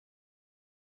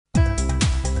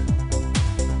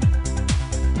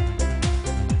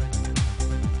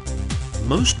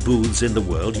Most booths in the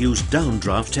world use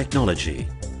downdraft technology.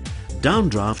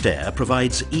 Downdraft air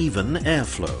provides even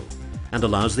airflow and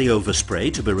allows the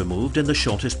overspray to be removed in the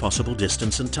shortest possible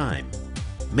distance and time,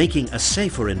 making a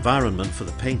safer environment for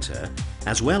the painter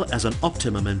as well as an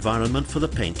optimum environment for the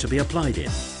paint to be applied in.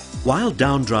 While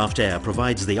downdraft air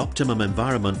provides the optimum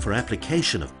environment for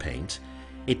application of paint,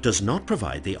 it does not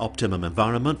provide the optimum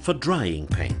environment for drying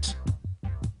paint.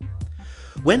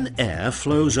 When air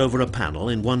flows over a panel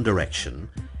in one direction,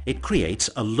 it creates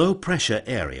a low-pressure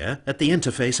area at the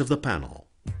interface of the panel.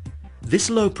 This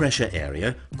low-pressure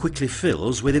area quickly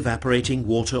fills with evaporating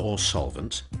water or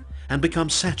solvent and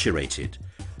becomes saturated,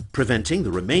 preventing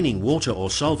the remaining water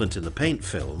or solvent in the paint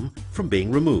film from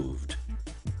being removed.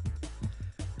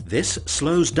 This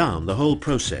slows down the whole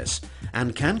process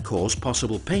and can cause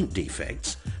possible paint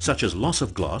defects such as loss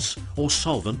of gloss or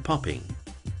solvent popping.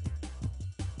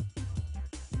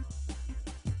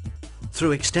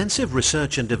 Through extensive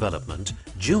research and development,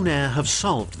 Junair have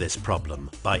solved this problem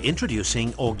by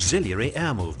introducing auxiliary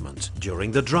air movement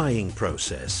during the drying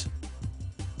process.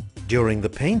 During the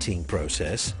painting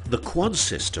process, the quad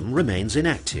system remains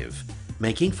inactive,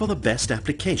 making for the best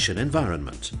application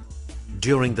environment.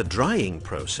 During the drying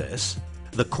process,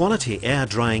 the quality air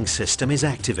drying system is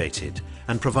activated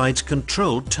and provides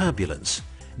controlled turbulence,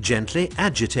 gently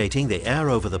agitating the air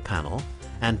over the panel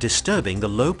and disturbing the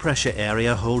low-pressure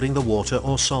area holding the water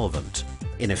or solvent.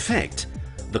 In effect,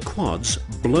 the quads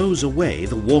blows away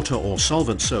the water or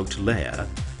solvent-soaked layer,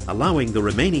 allowing the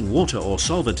remaining water or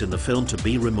solvent in the film to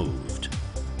be removed.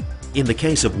 In the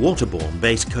case of Waterborne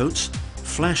base coats,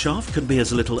 flash-off can be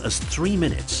as little as 3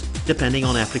 minutes, depending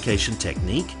on application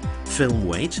technique, film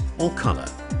weight or colour.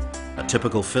 A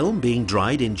typical film being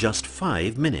dried in just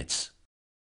 5 minutes.